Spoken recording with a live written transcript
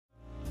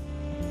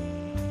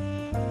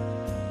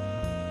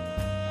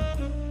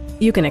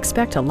You can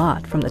expect a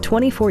lot from the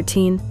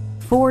 2014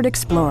 Ford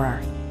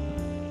Explorer.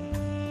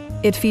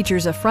 It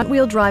features a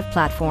front-wheel drive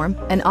platform,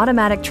 an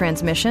automatic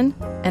transmission,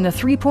 and a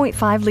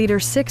 3.5-liter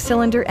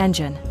six-cylinder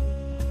engine.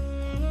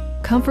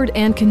 Comfort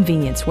and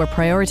convenience were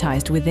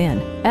prioritized within,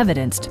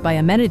 evidenced by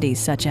amenities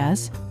such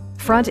as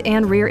front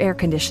and rear air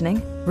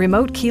conditioning,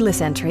 remote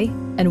keyless entry,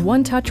 and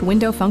one-touch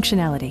window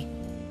functionality.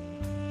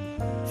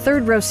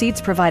 Third-row seats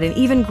provide an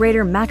even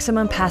greater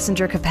maximum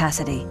passenger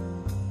capacity.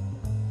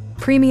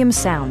 Premium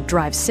sound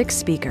drives 6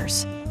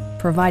 speakers,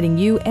 providing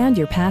you and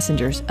your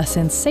passengers a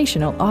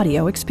sensational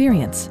audio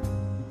experience.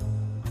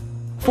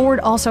 Ford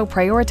also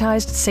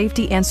prioritized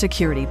safety and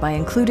security by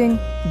including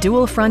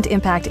dual front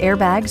impact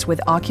airbags with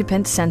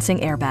occupant sensing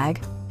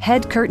airbag,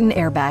 head curtain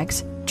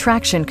airbags,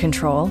 traction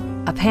control,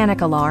 a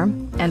panic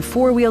alarm, and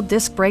 4-wheel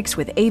disc brakes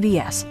with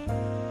ABS.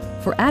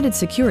 For added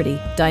security,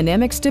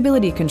 dynamic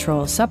stability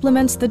control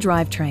supplements the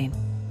drivetrain.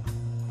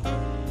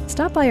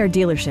 Stop by our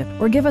dealership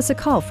or give us a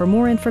call for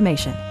more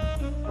information.